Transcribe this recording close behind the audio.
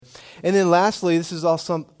And then lastly, this is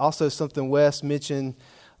also something Wes mentioned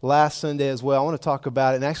last Sunday as well. I want to talk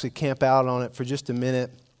about it and actually camp out on it for just a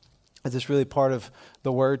minute, as it's really part of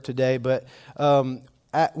the Word today. But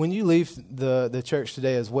when you leave the church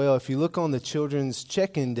today as well, if you look on the children's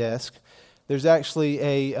check-in desk, there's actually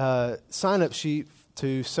a sign-up sheet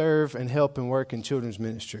to serve and help and work in children's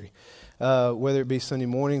ministry, whether it be Sunday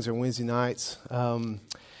mornings or Wednesday nights.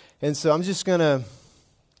 And so I'm just going to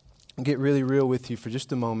get really real with you for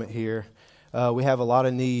just a moment here. We have a lot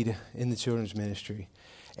of need in the children's ministry,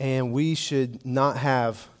 and we should not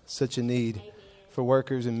have such a need for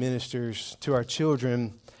workers and ministers to our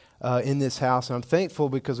children in this house. And I'm thankful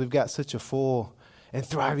because we've got such a full and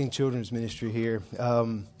thriving children's ministry here.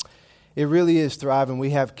 It really is thriving. We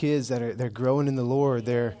have kids they're growing in the Lord.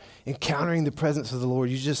 They're encountering the presence of the Lord.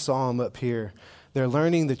 You just saw them up here. They're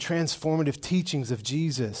learning the transformative teachings of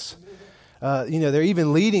Jesus. They're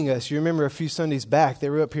even leading us. You remember a few Sundays back, they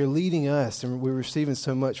were up here leading us, and we're receiving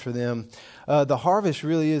so much for them. The harvest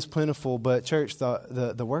really is plentiful, but church,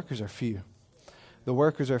 the workers are few. The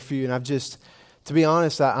workers are few, and to be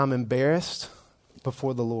honest, I'm embarrassed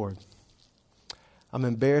before the Lord. I'm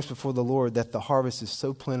embarrassed before the Lord that the harvest is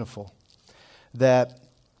so plentiful, that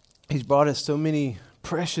He's brought us so many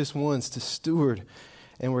precious ones to steward,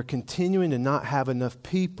 and we're continuing to not have enough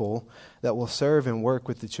people that will serve and work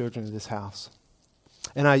with the children of this house.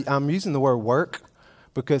 And I'm using the word work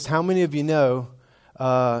because how many of you know,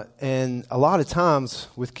 and a lot of times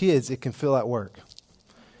with kids, it can feel like work.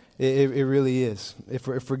 It really is. If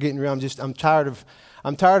we're getting real, I'm tired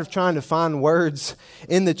of trying to find words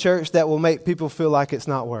in the church that will make people feel like it's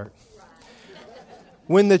not work.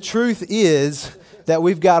 When the truth is that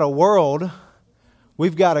we've got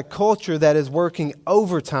a culture that is working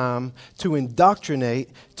overtime to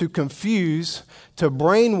indoctrinate, to confuse, to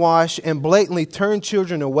brainwash, and blatantly turn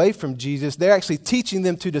children away from Jesus. They're actually teaching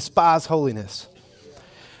them to despise holiness.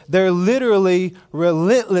 They're literally,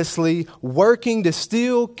 relentlessly working to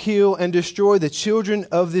steal, kill, and destroy the children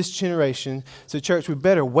of this generation. So, church, we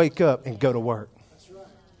better wake up and go to work.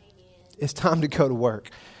 It's time to go to work.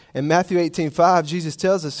 In Matthew 18:5, Jesus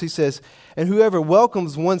tells us, He says, "And whoever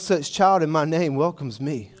welcomes one such child in my name welcomes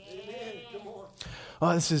me."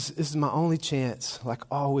 Oh, this is my only chance, like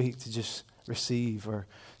all week, to just receive or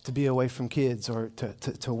to be away from kids or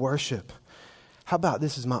to worship. How about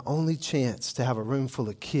this is my only chance to have a room full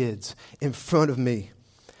of kids in front of me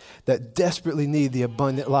that desperately need the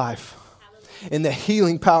abundant life and the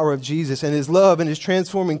healing power of Jesus and His love and His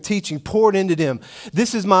transforming teaching poured into them.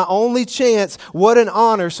 This is my only chance. What an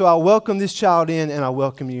honor. So I welcome this child in, and I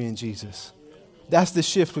welcome you in, Jesus. That's the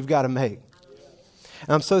shift we've got to make. And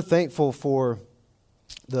I'm so thankful for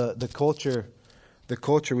the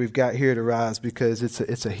culture we've got here to Rise, because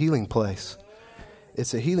it's a healing place.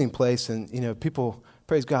 It's a healing place, and people,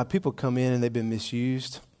 praise God, people come in and they've been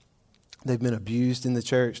misused. They've been abused in the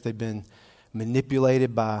church. They've been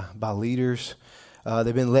manipulated by leaders.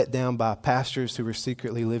 They've been let down by pastors who were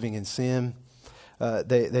secretly living in sin.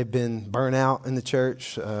 They've been burnt out in the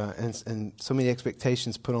church, and so many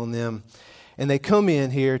expectations put on them. And they come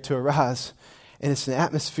in here to Arise, and it's an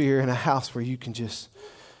atmosphere and a house where you can just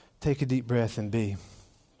take a deep breath and be.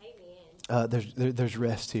 There's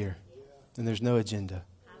rest here, and there's no agenda,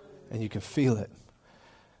 and you can feel it.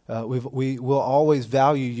 We will always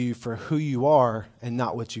value you for who you are and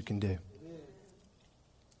not what you can do.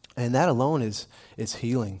 And that alone is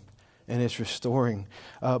healing, and it's restoring.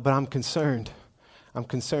 But I'm concerned,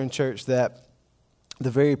 church, that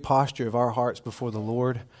the very posture of our hearts before the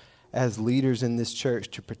Lord as leaders in this church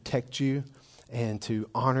to protect you and to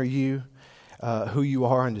honor you, who you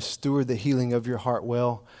are, and to steward the healing of your heart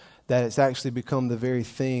well, that it's actually become the very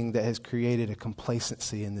thing that has created a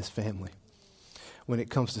complacency in this family when it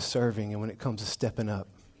comes to serving and when it comes to stepping up.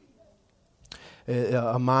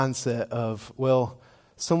 A mindset of, well,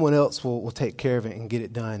 someone else will take care of it and get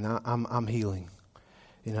it done. I'm healing.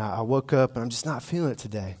 I woke up and I'm just not feeling it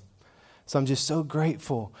today. So I'm just so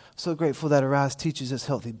grateful that Arise teaches us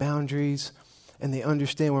healthy boundaries, and they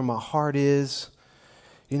understand where my heart is.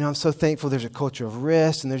 I'm so thankful there's a culture of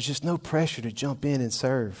rest, and there's just no pressure to jump in and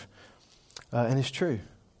serve. And it's true,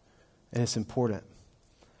 and it's important.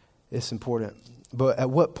 It's important. But at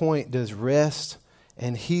what point does rest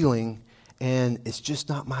and healing and it's just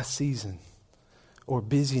not my season, or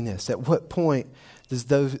busyness, at what point does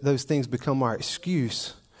those things become our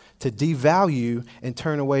excuse to devalue and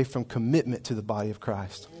turn away from commitment to the body of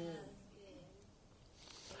Christ?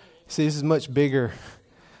 See, this is much bigger.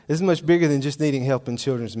 This is much bigger than just needing help in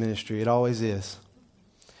children's ministry. It always is.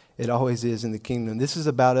 It always is in the kingdom. This is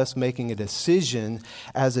about us making a decision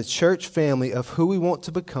as a church family of who we want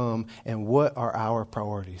to become and what are our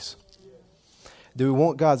priorities. Do we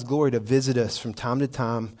want God's glory to visit us from time to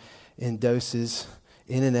time in doses,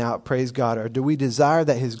 in and out, praise God? Or do we desire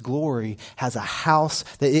that His glory has a house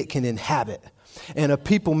that it can inhabit and a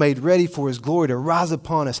people made ready for His glory to rise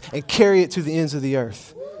upon us and carry it to the ends of the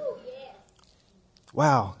earth?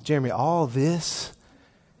 Wow, Jeremy, all this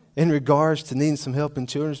in regards to needing some help in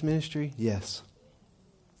children's ministry? Yes.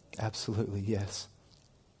 Absolutely, yes.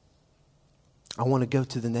 I want to go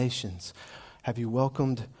to the nations. Have you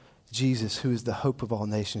welcomed Jesus, who is the hope of all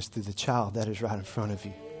nations, through the child that is right in front of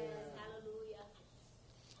you?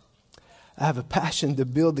 I have a passion to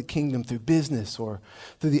build the kingdom through business or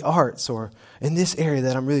through the arts or in this area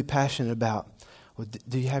that I'm really passionate about. Well,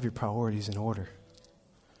 do you have your priorities in order?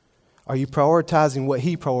 Are you prioritizing what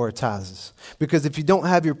He prioritizes? Because if you don't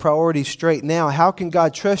have your priorities straight now, how can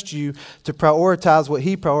God trust you to prioritize what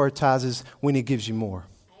He prioritizes when He gives you more?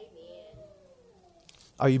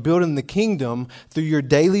 Are you building the kingdom through your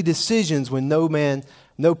daily decisions when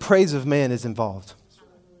no praise of man is involved?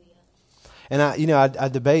 And I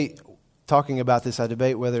debate, talking about this, I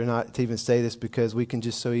debate whether or not to even say this, because we can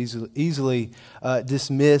just so easily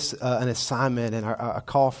dismiss an assignment and a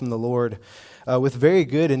call from the Lord with very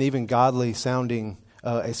good and even godly sounding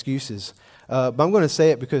excuses. But I'm going to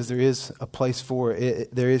say it because there is a place for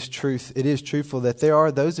it. There is truth. It is truthful that there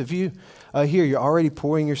are those of you here, you're already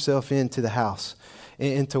pouring yourself into the house,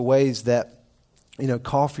 into ways that,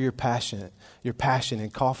 call for your passion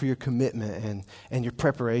and call for your commitment and your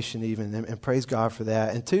preparation even, and praise God for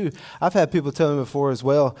that. And two, I've had people tell me before as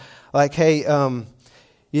well, like, hey,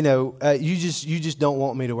 you just don't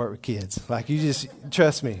want me to work with kids. Like, you just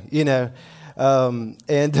trust me, I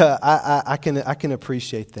can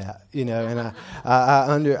appreciate that, and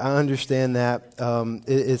I understand that.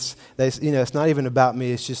 It's not even about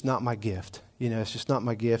me. It's just not my gift. It's just not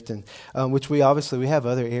my gift, and which we have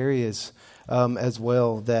other areas as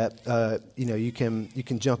well that you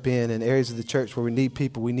can jump in, and areas of the church where we need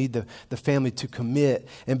people. We need the family to commit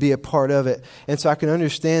and be a part of it, and so I can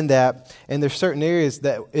understand that. And there's certain areas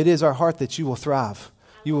that it is our heart that you will thrive.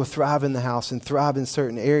 You will thrive in the house and thrive in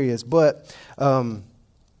certain areas, but and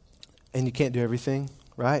you can't do everything,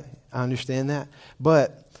 right? I understand that,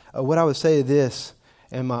 but what I would say to this,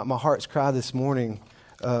 and my heart's cry this morning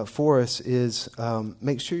for us is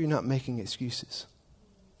make sure you're not making excuses,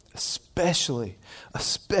 especially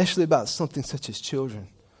about something such as children.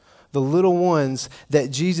 The little ones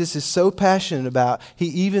that Jesus is so passionate about. He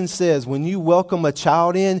even says, when you welcome a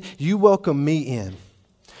child in, you welcome me in.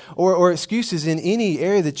 Or excuses in any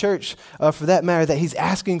area of the church, for that matter, that He's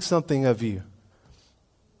asking something of you.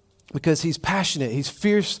 Because He's passionate. He's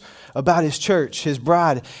fierce about His church, His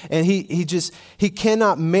bride. And he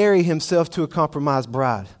cannot marry Himself to a compromised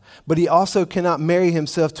bride. But He also cannot marry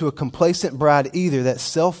Himself to a complacent bride either, that's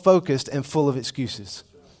self-focused and full of excuses.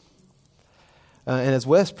 And as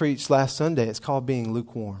Wes preached last Sunday, it's called being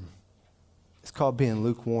lukewarm. It's called being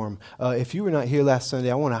lukewarm. If you were not here last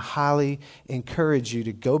Sunday, I want to highly encourage you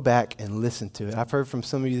to go back and listen to it. I've heard from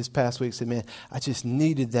some of you this past week say, man, I just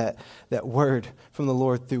needed that word from the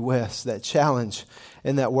Lord through Wes, that challenge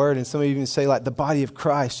and that word. And some of you even say, like, the body of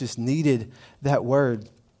Christ just needed that word.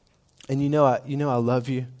 And I love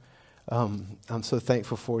you. I'm so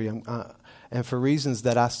thankful for you. And for reasons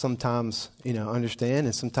that I sometimes, understand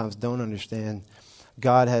and sometimes don't understand,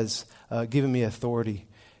 God has given me authority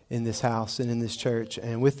in this house and in this church,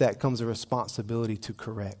 and with that comes a responsibility to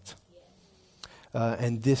correct.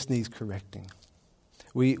 And this needs correcting.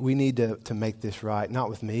 We need to make this right, not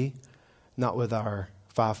with me, not with our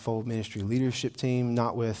fivefold ministry leadership team,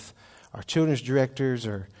 not with our children's directors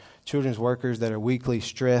or children's workers that are weekly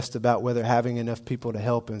stressed about whether having enough people to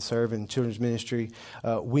help and serve in children's ministry.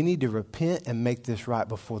 We need to repent and make this right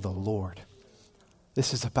before the Lord.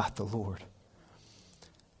 This is about the Lord.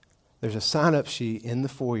 There's a sign-up sheet in the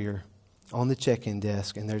foyer on the check-in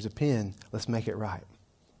desk, and there's a pen. Let's make it right.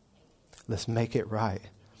 Let's make it right.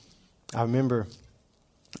 I remember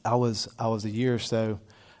I was a year or so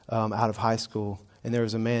out of high school, and there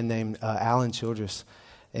was a man named Alan Childress,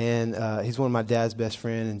 and he's one of my dad's best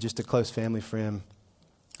friends and just a close family friend.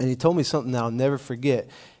 And he told me something that I'll never forget.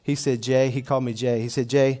 He said, Jay, he called me Jay. He said,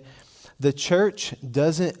 Jay, the church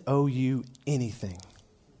doesn't owe you anything.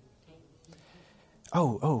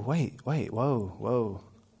 Wait, whoa.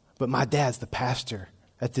 But my dad's the pastor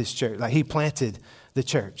at this church. Like, he planted the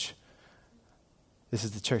church. This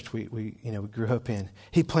is the church we grew up in.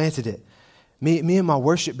 He planted it. Me and my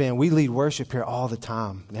worship band, we lead worship here all the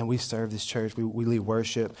time. Man, we serve this church. We lead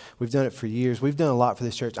worship. We've done it for years. We've done a lot for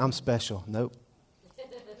this church. I'm special. Nope.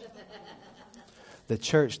 The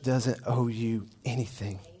church doesn't owe you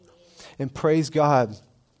anything. And praise God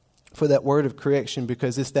for that word of correction,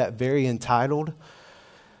 because it's that very entitled.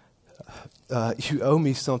 You owe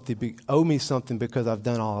me something because I've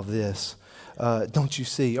done all of this. Don't you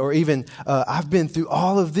see? Or even, I've been through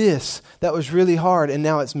all of this. That was really hard, and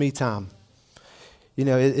now it's me time. You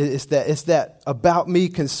know, it's that about me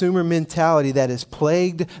consumer mentality that has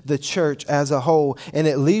plagued the church as a whole, and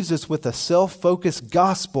it leaves us with a self-focused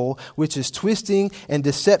gospel, which is twisting and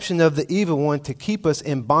deception of the evil one to keep us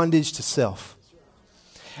in bondage to self.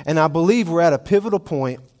 And I believe we're at a pivotal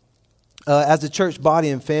point as a church body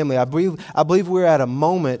and family. I believe we're at a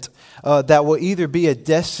moment that will either be a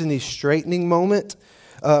destiny straightening moment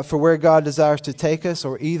for where God desires to take us,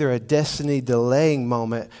 or either a destiny delaying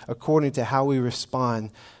moment according to how we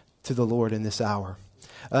respond to the Lord in this hour.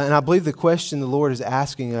 And I believe the question the Lord is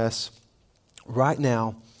asking us right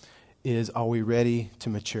now is, are we ready to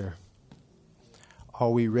mature?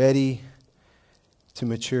 Are we ready to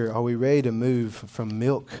mature? Are we ready to move from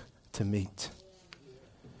milk to meat?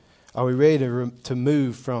 Are we ready to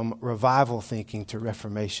move from revival thinking to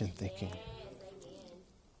reformation thinking?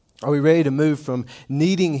 Are we ready to move from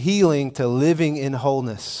needing healing to living in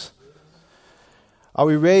wholeness? Are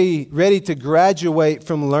we ready to graduate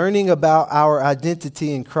from learning about our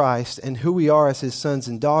identity in Christ and who we are as His sons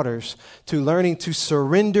and daughters to learning to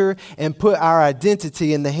surrender and put our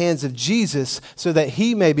identity in the hands of Jesus so that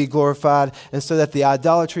He may be glorified and so that the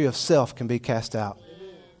idolatry of self can be cast out?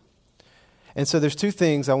 And so there's two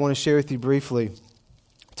things I want to share with you briefly,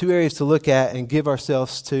 two areas to look at and give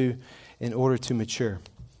ourselves to in order to mature.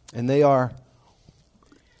 And they are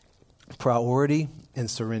priority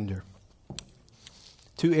and surrender.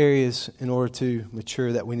 Two areas in order to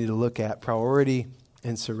mature that we need to look at: priority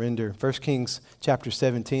and surrender. 1 Kings chapter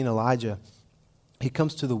 17, Elijah, he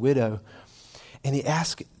comes to the widow and he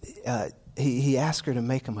asks her to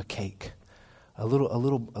make him a cake, a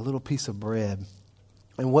little piece of bread.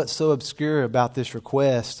 And what's so obscure about this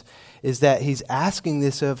request is that he's asking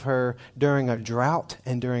this of her during a drought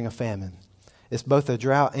and during a famine. It's both a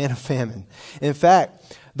drought and a famine. In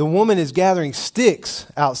fact, the woman is gathering sticks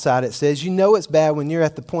outside, it says. You know it's bad when you're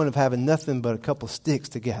at the point of having nothing but a couple sticks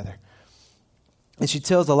to gather. And she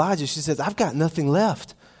tells Elijah, she says, I've got nothing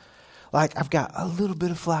left. Like, I've got a little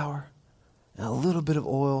bit of flour and a little bit of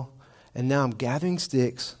oil, and now I'm gathering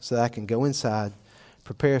sticks so that I can go inside,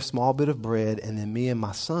 prepare a small bit of bread, and then me and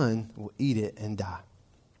my son will eat it and die.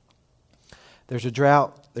 There's a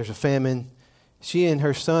drought, there's a famine. She and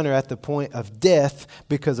her son are at the point of death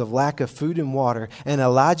because of lack of food and water. And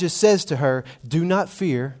Elijah says to her, do not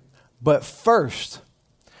fear, but first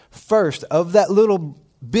of that little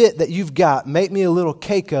bit that you've got, make me a little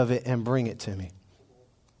cake of it and bring it to me.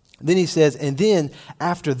 Then he says, and then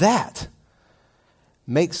after that,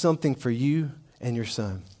 make something for you and your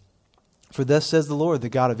son. For thus says the Lord, the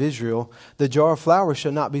God of Israel, the jar of flour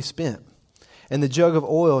shall not be spent, and the jug of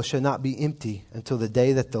oil shall not be empty until the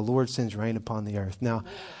day that the Lord sends rain upon the earth. Now,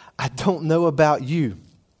 I don't know about you,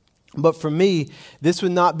 but for me, this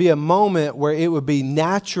would not be a moment where it would be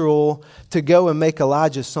natural to go and make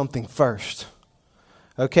Elijah something first.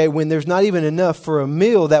 Okay, when there's not even enough for a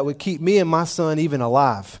meal that would keep me and my son even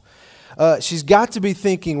alive. She's got to be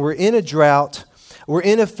thinking, we're in a drought, we're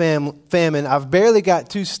in a famine, I've barely got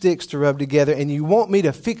 2 sticks to rub together, and you want me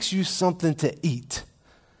to fix you something to eat.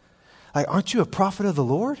 Like, aren't you a prophet of the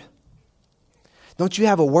Lord? Don't you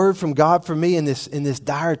have a word from God for me in this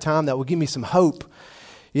dire time that will give me some hope?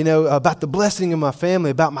 You know, about the blessing of my family,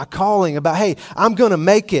 about my calling, about, hey, I'm going to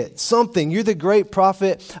make it something. You're the great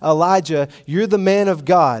prophet Elijah. You're the man of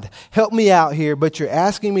God. Help me out here, but you're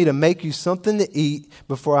asking me to make you something to eat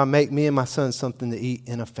before I make me and my son something to eat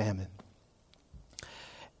in a famine.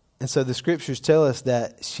 And so the scriptures tell us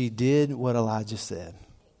that she did what Elijah said.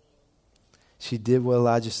 She did what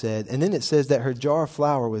Elijah said. And then it says that her jar of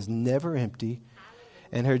flour was never empty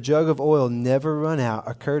and her jug of oil never run out,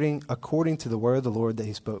 according to the word of the Lord that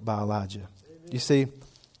he spoke by Elijah. You see,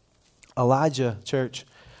 Elijah, church,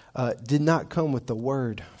 did not come with the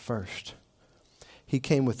word first. He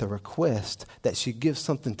came with a request that she give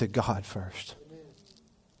something to God first.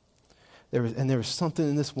 There was something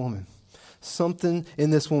in this woman. Something in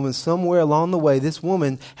this woman, somewhere along the way, this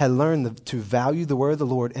woman had learned to value the word of the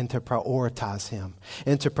Lord and to prioritize him.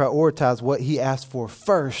 And to prioritize what he asked for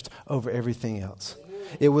first over everything else.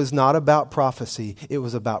 It was not about prophecy. It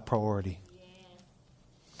was about priority.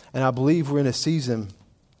 And I believe we're in a season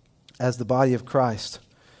as the body of Christ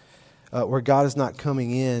where God is not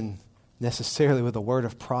coming in necessarily with a word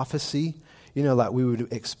of prophecy, you know, like we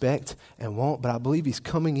would expect and want. But I believe he's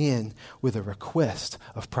coming in with a request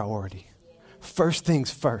of priority. First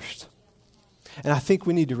things first. And I think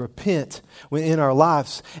we need to repent when in our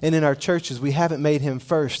lives and in our churches we haven't made him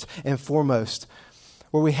first and foremost,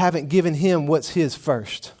 where we haven't given him what's his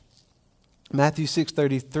first. Matthew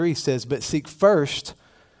 6:33 says, "But seek first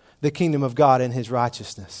the kingdom of God and his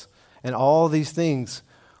righteousness, and all these things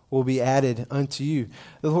will be added unto you."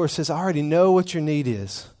 The Lord says, I already know what your need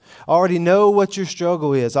is. I already know what your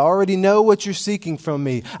struggle is. I already know what you're seeking from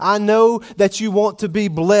me. I know that you want to be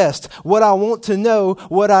blessed. What I want to know,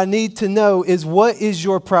 what I need to know is what is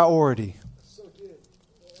your priority.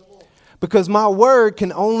 Because my word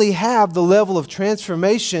can only have the level of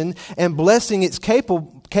transformation and blessing it's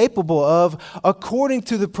capable of according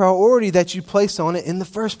to the priority that you place on it in the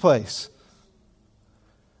first place.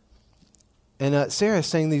 And Sarah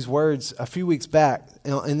sang these words a few weeks back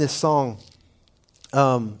in this song,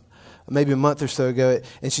 maybe a month or so ago.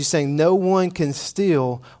 And she's saying, "No one can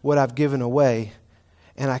steal what I've given away,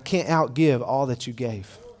 and I can't outgive all that you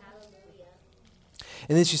gave."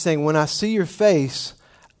 And then she's saying, "When I see your face,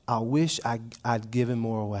 I wish I'd given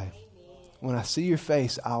more away." When I see your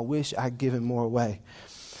face, I wish I'd given more away.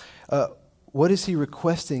 What is he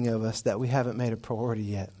requesting of us that we haven't made a priority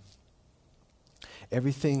yet?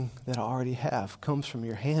 Everything that I already have comes from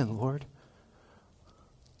your hand, Lord.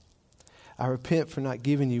 I repent for not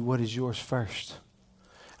giving you what is yours first.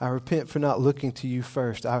 I repent for not looking to you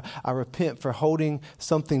first. I repent for holding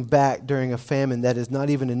something back during a famine that is not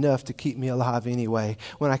even enough to keep me alive anyway,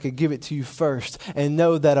 when I could give it to you first and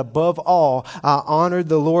know that above all, I honored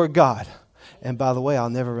the Lord God. And by the way, I'll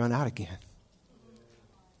never run out again.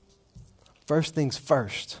 First things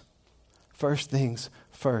first. First things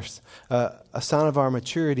first. A sign of our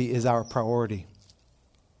maturity is our priority.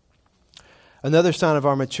 Another sign of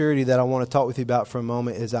our maturity that I want to talk with you about for a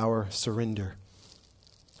moment is our surrender.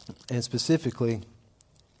 And specifically,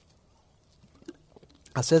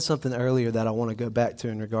 I said something earlier that I want to go back to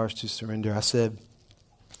in regards to surrender. I said,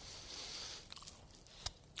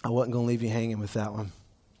 I wasn't going to leave you hanging with that one.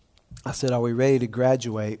 I said, are we ready to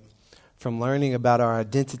graduate from learning about our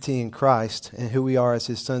identity in Christ and who we are as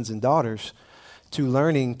his sons and daughters to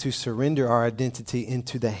learning to surrender our identity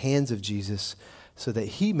into the hands of Jesus so that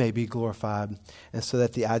he may be glorified and so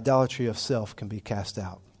that the idolatry of self can be cast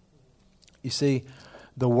out? You see,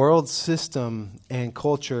 the world system and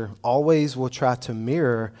culture always will try to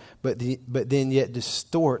mirror, but then yet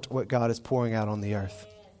distort what God is pouring out on the earth.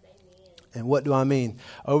 And what do I mean?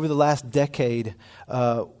 Over the last decade,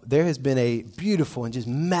 there has been a beautiful and just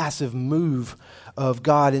massive move of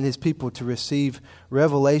God and his people to receive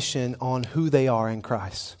revelation on who they are in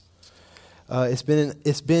Christ. It's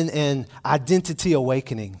been an identity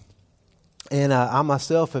awakening. And I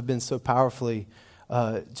myself have been so powerfully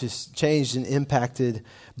just changed and impacted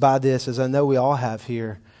by this, as I know we all have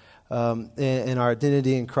here, and our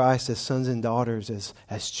identity in Christ as sons and daughters,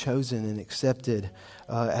 as chosen and accepted,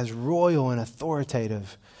 as royal and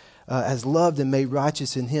authoritative, as loved and made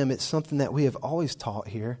righteous in him. It's something that we have always taught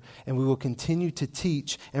here, and we will continue to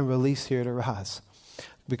teach and release here at Arise.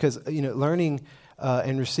 Because, learning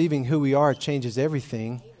and receiving who we are changes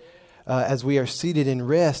everything. As we are seated in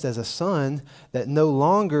rest as a son that no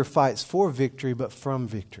longer fights for victory, but from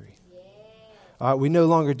victory. We no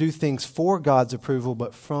longer do things for God's approval,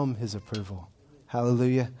 but from his approval.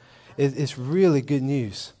 Hallelujah. It's really good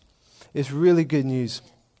news. It's really good news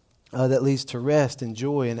that leads to rest and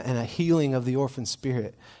joy and a healing of the orphan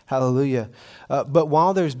spirit. Hallelujah. But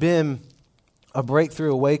while there's been a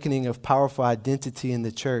breakthrough awakening of powerful identity in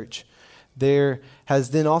the church, there has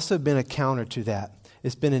then also been a counter to that.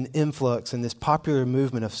 It's been an influx in this popular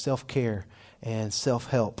movement of self-care and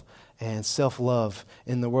self-help and self-love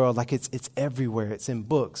in the world. Like it's everywhere. It's in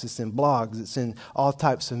books. It's in blogs. It's in all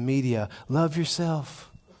types of media. Love yourself.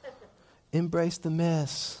 Embrace the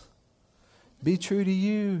mess. Be true to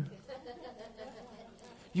you.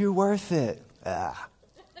 You're worth it.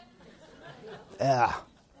 The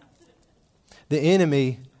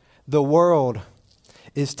enemy, the world,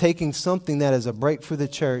 is taking something that is a break for the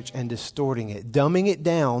church and distorting it, dumbing it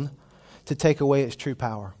down to take away its true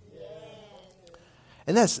power.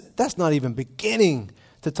 And that's not even beginning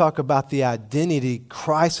to talk about the identity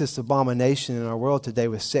crisis abomination in our world today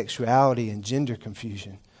with sexuality and gender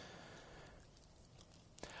confusion.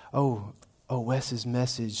 Oh, Wes's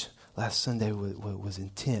message last Sunday was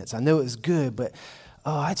intense. I know it was good, but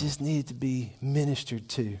I just needed to be ministered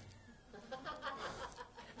to.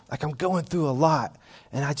 Like I'm going through a lot,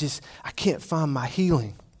 and I can't find my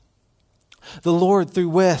healing. The Lord, through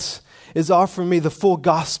Wes, is offering me the full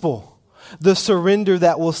gospel, the surrender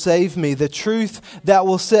that will save me, the truth that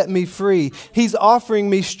will set me free. He's offering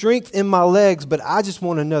me strength in my legs, but I just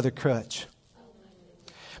want another crutch.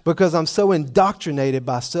 because I'm so indoctrinated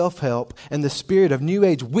by self-help and the spirit of New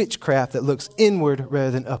Age witchcraft that looks inward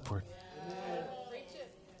rather than upward.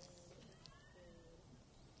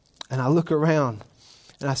 And I look around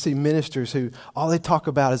and I see ministers who all they talk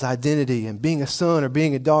about is identity and being a son or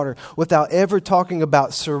being a daughter without ever talking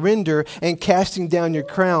about surrender and casting down your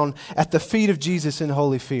crown at the feet of Jesus in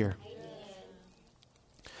holy fear.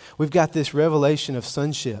 We've got this revelation of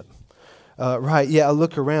sonship. Right, yeah, I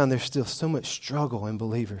look around, there's still so much struggle in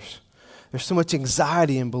believers. There's so much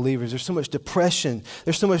anxiety in believers. There's so much depression.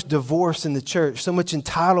 There's so much divorce in the church, so much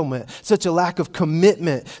entitlement, such a lack of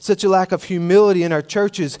commitment, such a lack of humility in our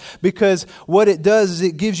churches, because what it does is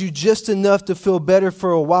it gives you just enough to feel better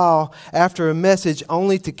for a while after a message,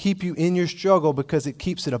 only to keep you in your struggle because it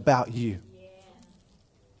keeps it about you.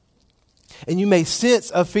 And you may sense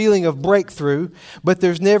a feeling of breakthrough, but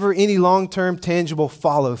there's never any long-term tangible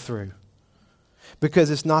follow-through.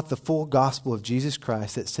 Because it's not the full gospel of Jesus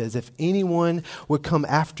Christ that says, if anyone would come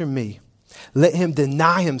after me, let him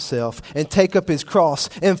deny himself and take up his cross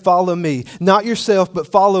and follow me. Not yourself, but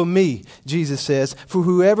follow me, Jesus says. For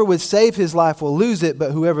whoever would save his life will lose it,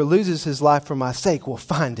 but whoever loses his life for my sake will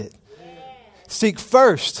find it. Seek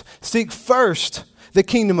first the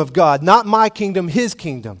kingdom of God, not my kingdom, his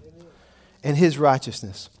kingdom and his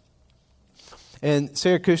righteousness. And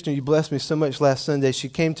Sarah Kushner, you blessed me so much last Sunday. She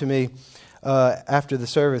came to me after the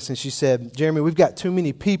service, and she said, Jeremy, we've got too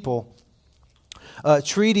many people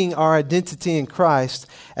treating our identity in Christ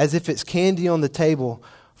as if it's candy on the table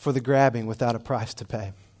for the grabbing without a price to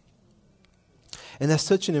pay. And that's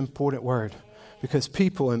such an important word, because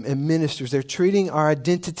people and ministers, they're treating our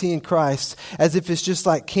identity in Christ as if it's just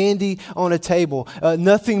like candy on a table,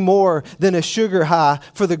 nothing more than a sugar high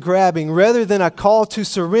for the grabbing, rather than a call to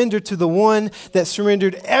surrender to the one that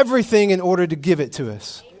surrendered everything in order to give it to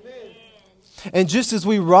us. And just as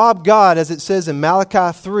we rob God, as it says in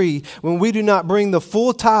Malachi 3, when we do not bring the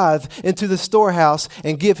full tithe into the storehouse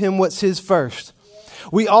and give him what's his first,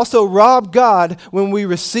 we also rob God when we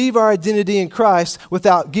receive our identity in Christ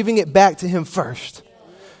without giving it back to him first.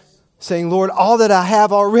 Saying, Lord, all that I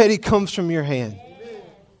have already comes from your hand.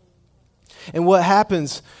 And what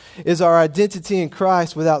happens is our identity in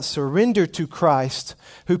Christ without surrender to Christ,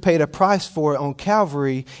 who paid a price for it on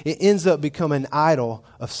Calvary, it ends up becoming an idol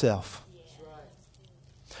of self.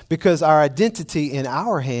 Because our identity in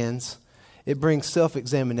our hands, it brings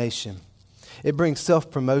self-examination. It brings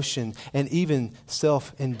self-promotion and even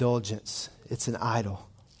self-indulgence. It's an idol.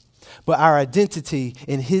 But our identity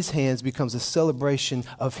in his hands becomes a celebration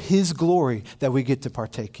of his glory that we get to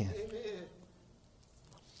partake in. Amen.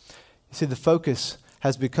 You see, the focus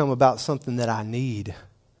has become about something that I need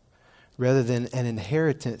rather than an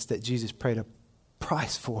inheritance that Jesus paid a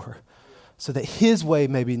price for, so that his way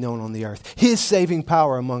may be known on the earth, his saving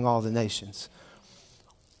power among all the nations.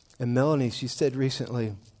 And Melanie, she said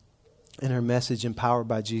recently in her message, Empowered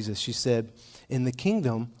by Jesus, she said, in the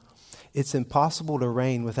kingdom, it's impossible to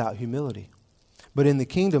reign without humility. But in the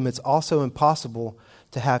kingdom, it's also impossible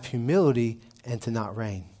to have humility and to not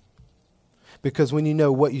reign. Because when you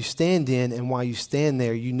know what you stand in and why you stand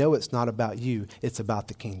there, you know it's not about you, it's about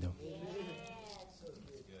the kingdom.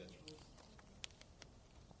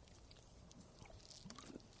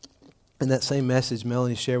 In that same message,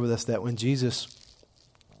 Melanie shared with us that when Jesus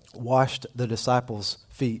washed the disciples'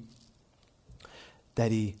 feet,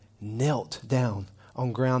 that he knelt down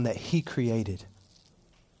on ground that he created.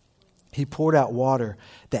 He poured out water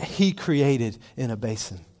that he created in a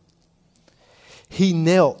basin. He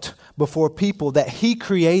knelt before people that he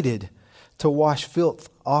created to wash filth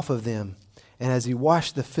off of them. And as he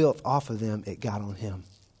washed the filth off of them, it got on him.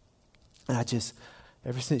 And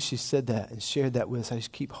ever since she said that and shared that with us, I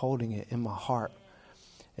just keep holding it in my heart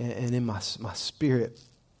and in my spirit.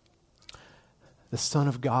 The Son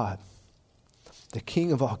of God, the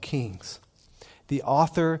King of all kings, the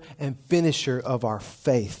author and finisher of our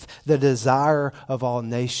faith, the desire of all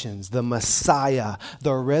nations, the Messiah,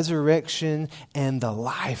 the resurrection and the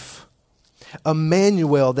life.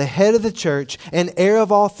 Emmanuel, the head of the church and heir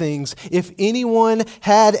of all things. If anyone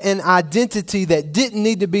had an identity that didn't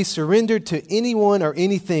need to be surrendered to anyone or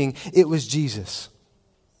anything, it was Jesus.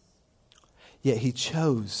 Yet he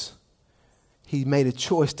made a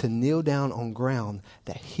choice to kneel down on ground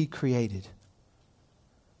that he created.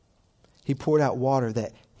 He poured out water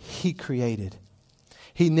that he created.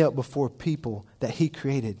 He knelt before people that he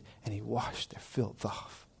created, and he washed their filth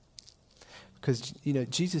off. Because,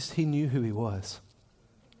 Jesus, he knew who he was.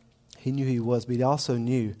 He knew who he was, but he also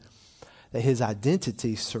knew that his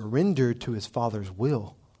identity surrendered to his Father's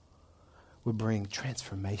will would bring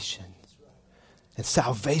transformation and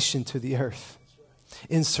salvation to the earth.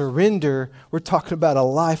 In surrender, we're talking about a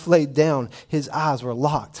life laid down. His eyes were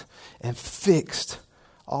locked and fixed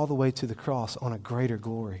all the way to the cross on a greater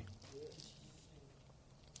glory.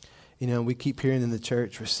 You know, we keep hearing in the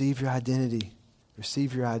church, receive your identity.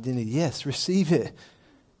 Receive your identity. Yes, receive it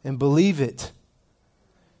and believe it.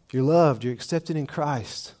 You're loved. You're accepted in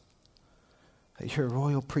Christ. You're a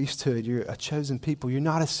royal priesthood. You're a chosen people. You're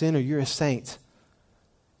not a sinner. You're a saint.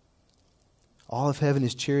 All of heaven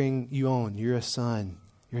is cheering you on. You're a son.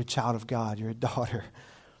 You're a child of God. You're a daughter.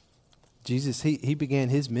 Jesus, he began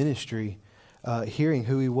his ministry hearing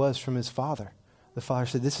who he was from his Father. The Father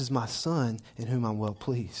said, this is my Son in whom I'm well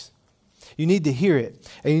pleased. You need to hear it,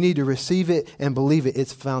 and you need to receive it and believe it.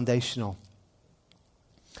 It's foundational.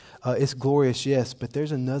 It's glorious, yes, but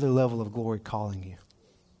there's another level of glory calling you.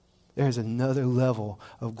 There's another level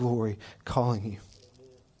of glory calling you.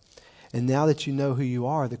 And now that you know who you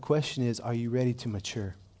are, the question is, are you ready to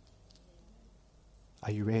mature?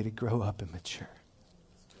 Are you ready to grow up and mature?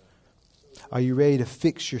 Are you ready to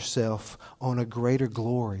fix yourself on a greater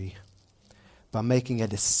glory by making a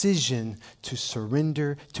decision to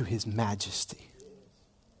surrender to His majesty?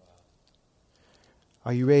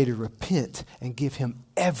 Are you ready to repent and give Him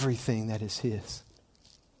everything that is His?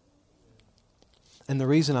 And the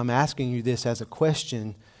reason I'm asking you this as a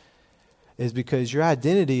question is because your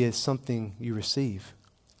identity is something you receive,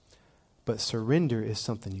 but surrender is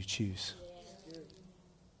something you choose.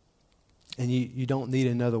 And you don't need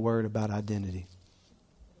another word about identity.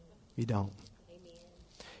 You don't.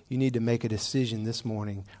 You need to make a decision this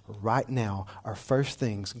morning, right now. Are first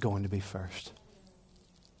things going to be first?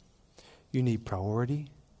 You need priority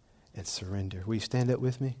and surrender. Will you stand up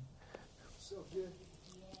with me? So good.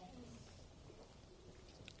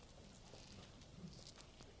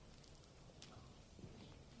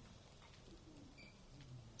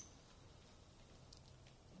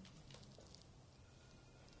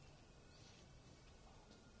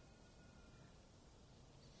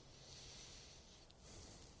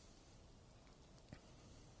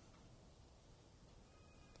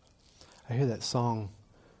 I hear that song,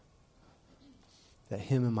 that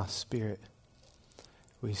hymn in my spirit.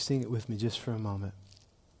 Will you sing it with me just for a moment?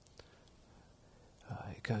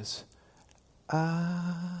 It goes,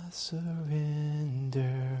 I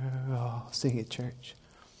surrender all. Sing it, church.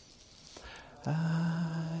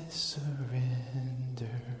 I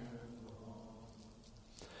surrender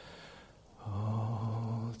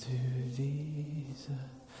all to Thee,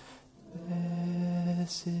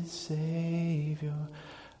 blessed Savior.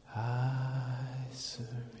 I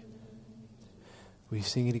surrender. Will you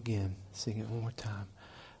sing it again? Sing it one more time.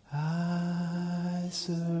 I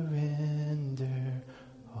surrender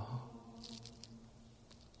all.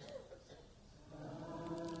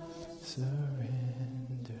 Surrender.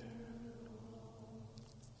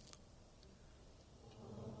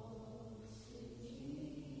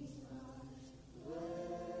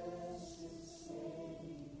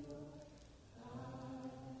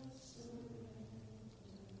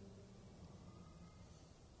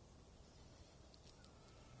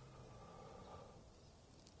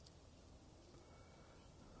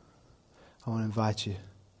 I want to invite you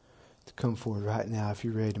to come forward right now if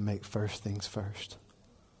you're ready to make first things first.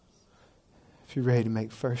 If you're ready to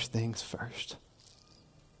make first things first.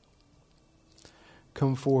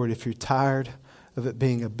 Come forward if you're tired of it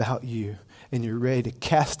being about you and you're ready to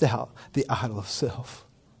cast out the idol of self.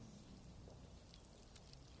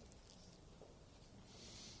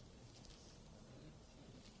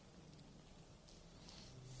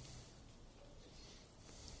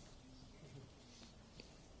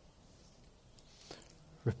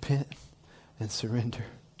 Repent and surrender.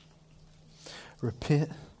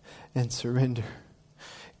 Repent and surrender.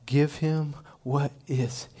 Give Him what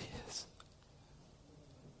is His.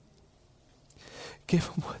 Give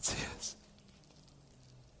Him what's His.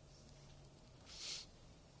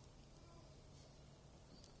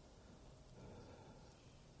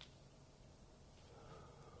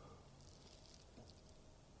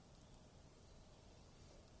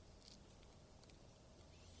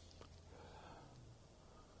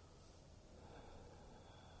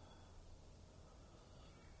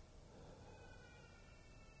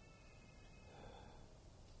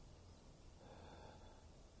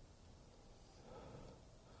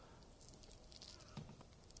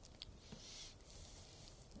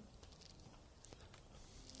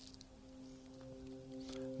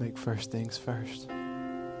 Make first things first. You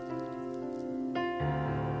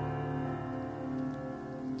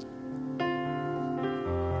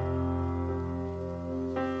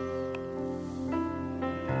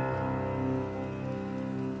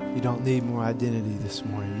don't need more identity this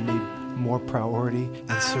morning. You need more priority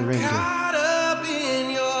and surrender.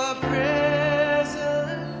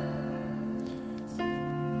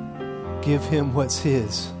 Give him what's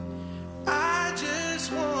his.